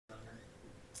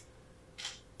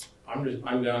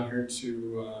I'm down here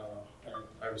to,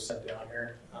 I was sent down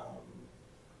here,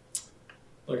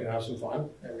 looking to have some fun,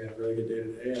 and we had a really good day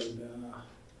today, and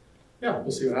yeah,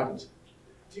 we'll see what happens.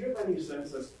 Do you have any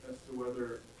sense as to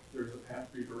whether there's a path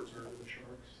for you to return to the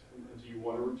Sharks? And do you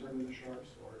want to return to the Sharks,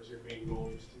 or is your main goal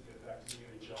just to get back to the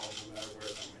NHL no matter where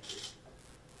that might be?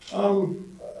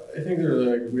 I think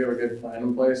we have a good plan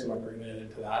in place. I'm not going to get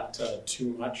into that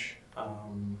too much, but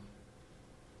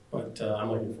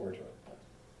I'm looking forward to it.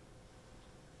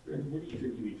 And what do you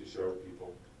think you need to show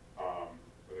people,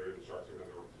 whether the Sharks or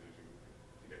another organization,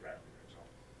 to get back to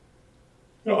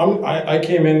the NHL? No, I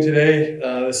came in today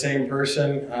the same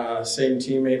person, same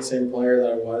teammate, same player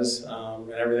that I was, and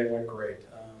everything went great.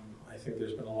 I think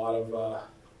there's been a lot of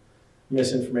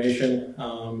misinformation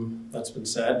that's been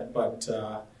said, but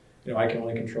I can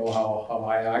only control how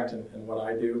I act and what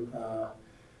I do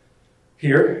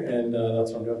here, and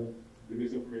that's what I'm doing. The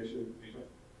misinformation, did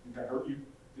that hurt you?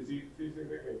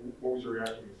 What was your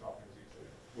reaction to this offense?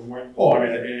 Oh, I mean,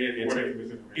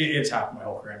 it's happened my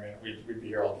whole career. I mean, we'd be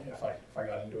here all day if I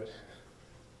got into it.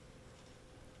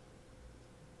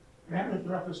 And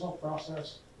throughout this whole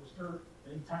process, was there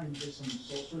any time you did some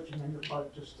soul searching on your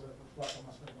part just to reflect on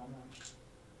what's been going on?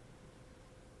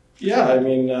 Yeah, I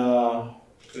mean,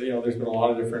 there's been a lot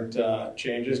of different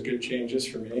changes, good changes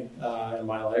for me in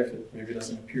my life. It maybe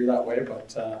doesn't appear that way,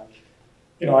 but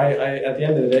I at the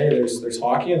end of the day, there's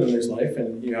hockey and then there's life,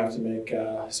 and you have to make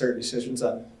certain decisions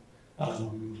that,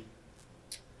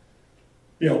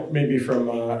 maybe from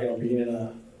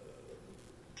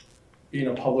being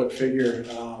a public figure,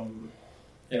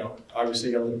 obviously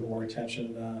you get a little bit more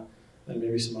attention than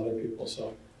maybe some other people.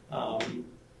 So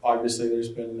obviously there's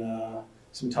been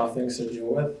some tough things to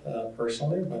deal with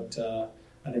personally, but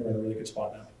I think we're in a really good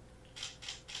spot now.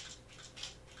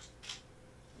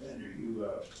 Evander, it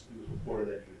was reported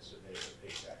that you had submitted a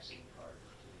fake vaccine card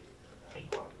to the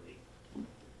National Hockey League.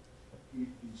 Can you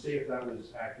say if that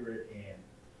was accurate, and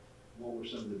what were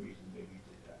some of the reasons that you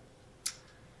did that?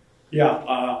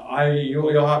 Yeah,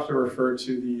 you'll have to refer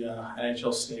to the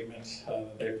NHL statement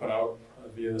that they put out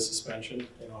via the suspension.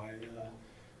 I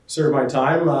served my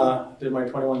time, did my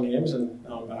 21 games, and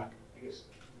now I'm back. I guess,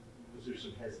 was there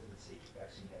some hesitancy,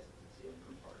 vaccine hesitancy on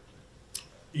your part?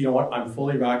 You know what? I'm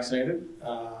fully vaccinated,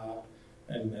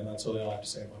 and that's all I'll have to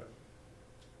say about it.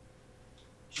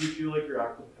 Do you feel like you're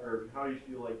active, or how do you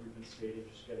feel like you've been skating,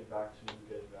 just getting back to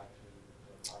hockey?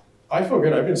 I feel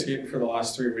good. I've been skating for the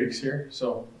last 3 weeks here,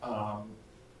 so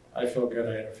I feel good.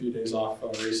 I had a few days off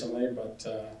recently, but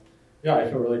yeah, I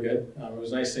feel really good. It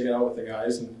was nice to get out with the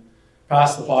guys and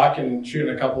pass the puck and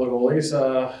shooting a couple of goalies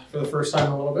for the first time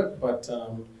in a little bit, but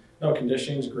no,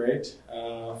 conditioning's great.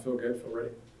 Feel good, feel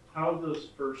ready. How have those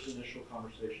first initial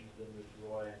conversations been with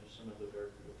Roy and just some of the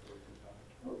Barracuda players?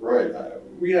 Roy,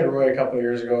 we had Roy a couple of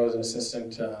years ago as an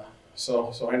assistant,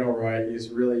 so I know Roy. He's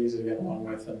really easy to get along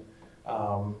with, and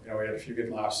we had a few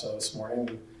good laughs this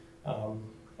morning.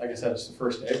 Like I said, it's the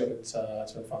first day, but it's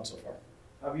been fun so far.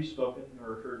 Have you spoken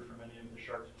or heard from any of the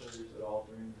Sharks players at all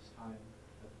during this time,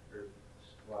 or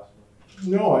this last month?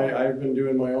 No, I've been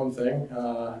doing my own thing,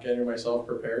 getting myself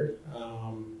prepared,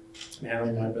 and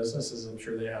handling my business, as I'm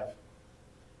sure they have.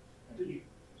 Did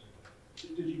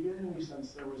you get any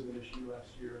sense there was an issue last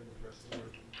year in the dressing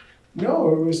room? No,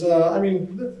 it was,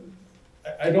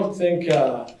 I don't think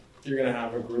you're going to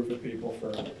have a group of people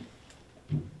for,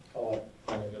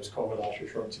 there's COVID last year,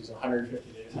 short season,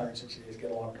 150 days, 160 days,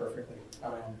 get along perfectly.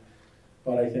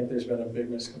 But I think there's been a big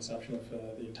misconception of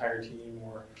the entire team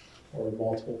or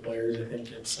multiple players. I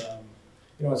think it's,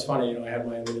 it's funny, I had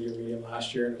my end of the year meeting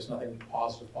last year and it was nothing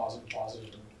positive,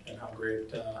 and how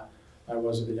great I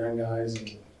was with the young guys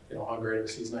and, how great of a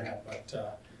season I had. But,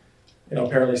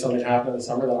 apparently something happened in the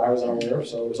summer that I was unaware of,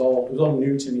 so it was all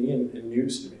new to me and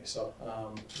news to me, so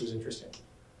it was interesting.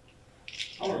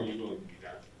 How long are you willing to be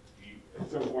that?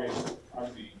 At some point,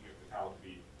 obviously, you have the talent to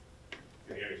be in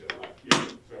the NHL last year,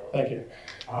 so. Thank you.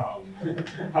 How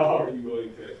long are you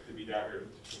willing to be down here to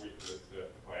wait for this to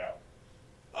play out?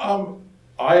 I'm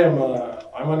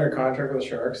under contract with the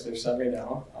Sharks. They've sent me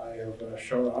down. I have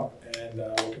shown up and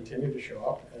will continue to show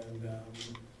up, and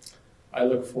I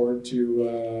look forward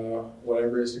to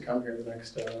whatever is to come here in the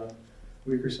next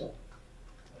week or so.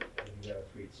 You got a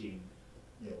three-team,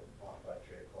 modified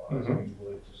trade clause. Are you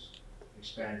willing to just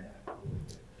expand that a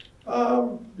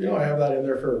little bit? I have that in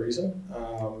there for a reason,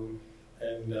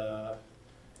 and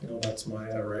that's my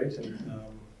right, and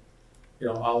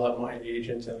I'll let my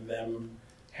agent and them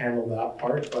handle that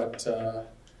part. But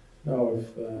no,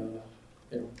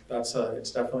 if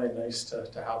it's definitely nice to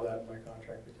have that in my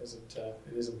contract because it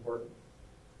is important.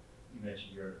 You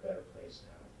mentioned you're in a better place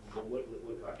now. What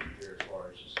got you here as far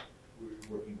as just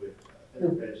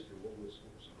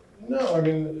No, I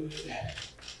mean,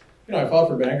 I filed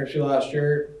for bankruptcy last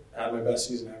year, had my best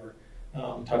season ever.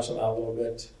 Touched on that a little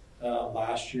bit.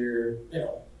 Last year,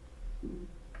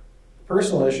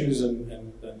 personal issues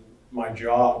and my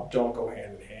job don't go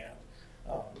hand in hand.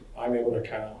 I'm able to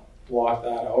kind of block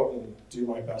that out and do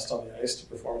my best on the ice to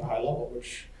perform at a high level,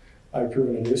 which I've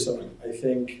proven to do so. I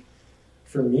think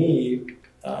for me,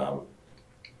 when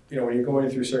you're going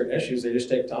through certain issues, they just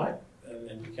take time,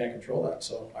 and you can't control that.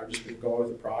 So I've just been going with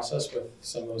the process with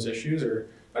some of those issues, or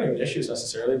not even issues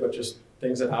necessarily, but just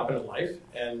things that happen in life,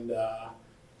 and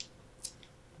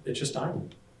it's just time.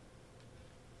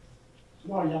 There's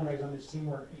a lot of young guys on this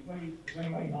team. Does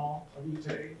anybody know of you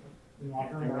today in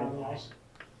locker room around the ice?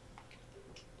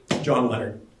 John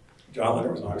Leonard. John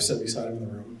Leonard was on. I was sitting beside him in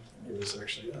the room. He was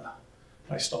actually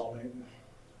my stallmate.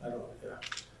 I don't know. Yeah,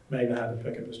 Magna had to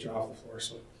pick up his jaw off the floor,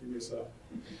 so he was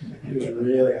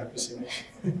really happy to see me.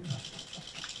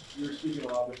 You were speaking a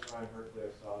lot with Ryan Berkeley,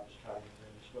 so just trying to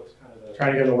finish. What's kind of the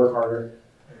trying to get him to work harder.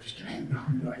 I'm just kidding.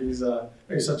 No, he's a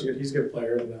good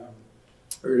player, and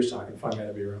we were just talking. Fun guy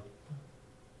to be around.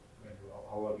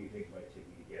 How long do you think it might take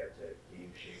you to get to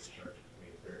game shape, Sharks? I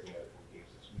mean, if they're out of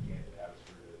games this weekend at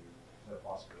Abbotsford, is that a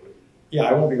possibility? Yeah,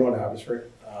 I won't be going to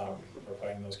Abbotsford for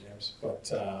playing those games.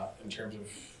 But in terms of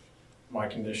my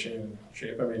condition and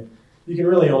shape, I mean, you can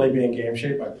really only be in game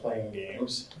shape by playing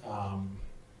games.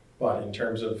 But in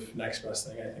terms of next best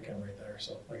thing, I think I'm right there.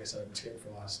 So, like I said, I've been skating for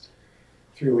the last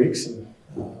 3 weeks, and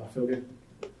I feel good.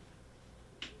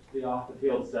 The off the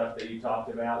field stuff that you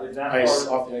talked about, is that Ice,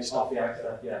 part off the ice stuff. off the ice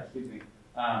stuff? Yeah, excuse me.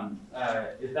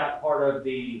 Is that part of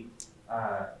the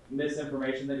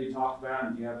misinformation that you talked about,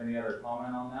 and do you have any other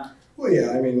comment on that? Well,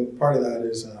 yeah, I mean, part of that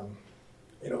is, and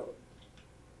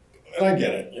I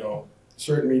get it,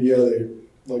 certain media, they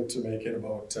like to make it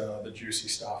about the juicy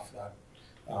stuff that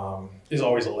is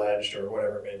always alleged or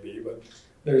whatever it may be, but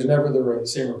there's never the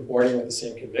same reporting with the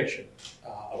same conviction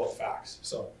about facts.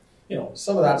 So,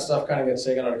 some of that stuff kind of gets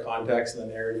taken out of context, and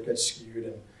the narrative gets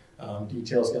skewed, and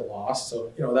details get lost.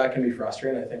 So, that can be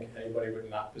frustrating. I think anybody in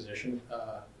that position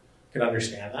can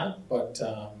understand that. But,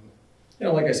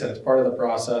 like I said, it's part of the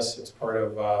process. It's part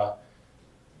of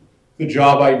the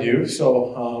job I do.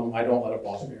 So I don't let it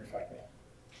bother me or affect me.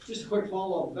 Just a quick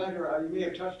follow-up, Evander, you may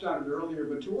have touched on it earlier,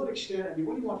 but to what extent,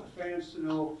 what do you want the fans to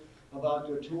know about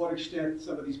to what extent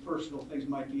some of these personal things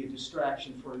might be a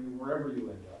distraction for you wherever you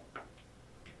end up?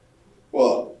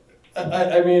 Well,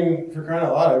 I mean, for crying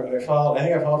out loud, I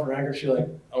think I filed for bankruptcy like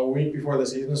a week before the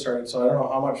season started, so I don't know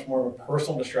how much more of a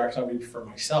personal distraction that would be for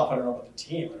myself. I don't know about the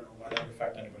team. I don't know why that would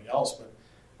affect anybody else,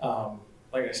 but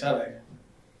like I said,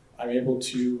 I'm able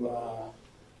to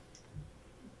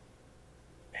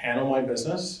handle my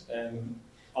business and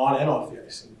on and off the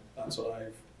ice, and that's what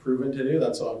I've proven to do.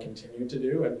 That's what I'll continue to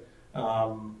do. And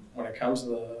when it comes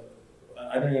to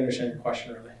I don't even understand your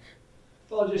question really.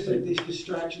 Well, just like these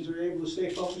distractions, are you able to stay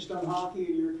focused on hockey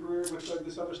in your career with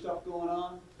this other stuff going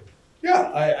on?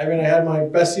 Yeah, I mean, I had my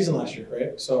best season last year,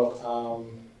 right? So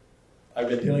I've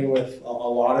been dealing with a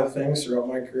lot of things throughout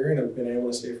my career, and I've been able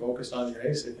to stay focused on the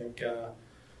ice. I think,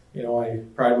 I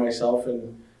pride myself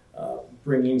in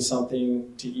bringing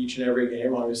something to each and every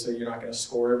game. Obviously, you're not going to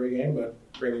score every game, but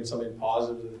bringing something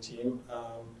positive to the team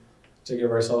to give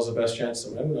ourselves the best chance to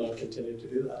win, and I'll continue to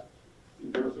do that.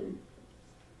 There were some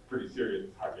pretty serious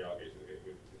hockey allegations in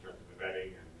terms of the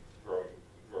betting and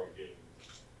throwing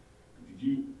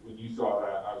games. When you saw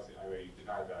that, obviously, I know you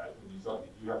denied that, when you saw, did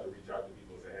you have to reach out to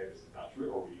people and say, hey, this is not true,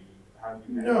 or how did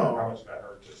you handle No. How much that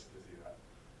hurt just to see that?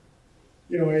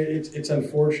 It's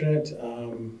unfortunate.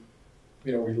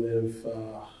 We live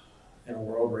in a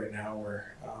world right now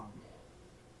where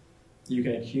you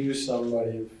can accuse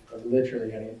somebody of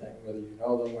literally anything, whether you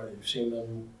know them, whether you've seen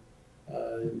them.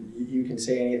 You can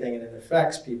say anything, and it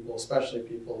affects people, especially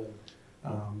people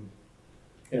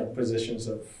in positions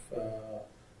of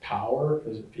power,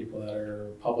 people that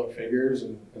are public figures,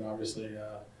 and obviously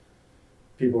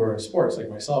people who are in sports like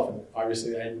myself. And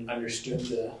obviously, I understood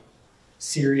the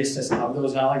seriousness of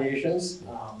those allegations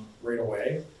right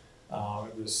away.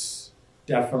 It was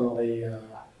definitely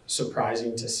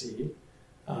surprising to see,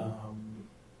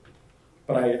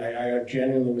 but I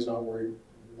genuinely was not worried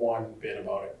one bit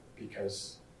about it,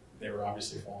 because they were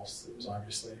obviously false. It was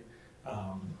obviously,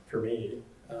 for me,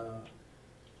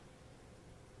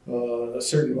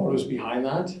 certain motives behind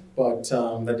that, but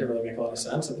that didn't really make a lot of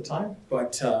sense at the time.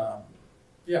 But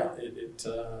yeah,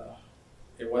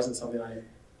 it wasn't something I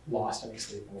lost any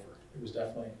sleep over. It was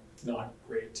definitely not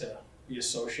great to be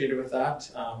associated with that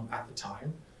at the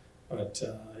time. But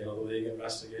the league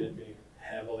investigated me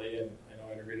heavily, and I know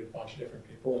I interviewed a bunch of different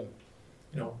people, and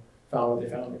found what they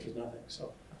found, which was nothing.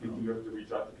 So Did you have to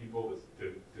reach out to people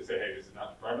to say, hey, this is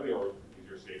not privately, or is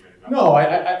your statement enough? No,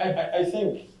 I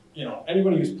think, you know,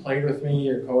 anybody who's played with me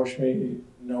or coached me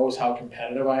knows how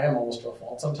competitive I am, almost to a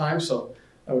fault sometimes, so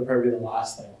that would probably be the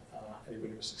last thing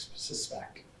anybody would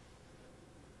suspect.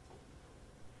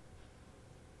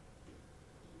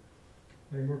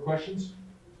 Any more questions?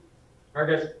 All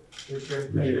right, guys. Thanks, Greg.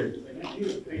 Appreciate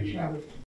it. Thank you.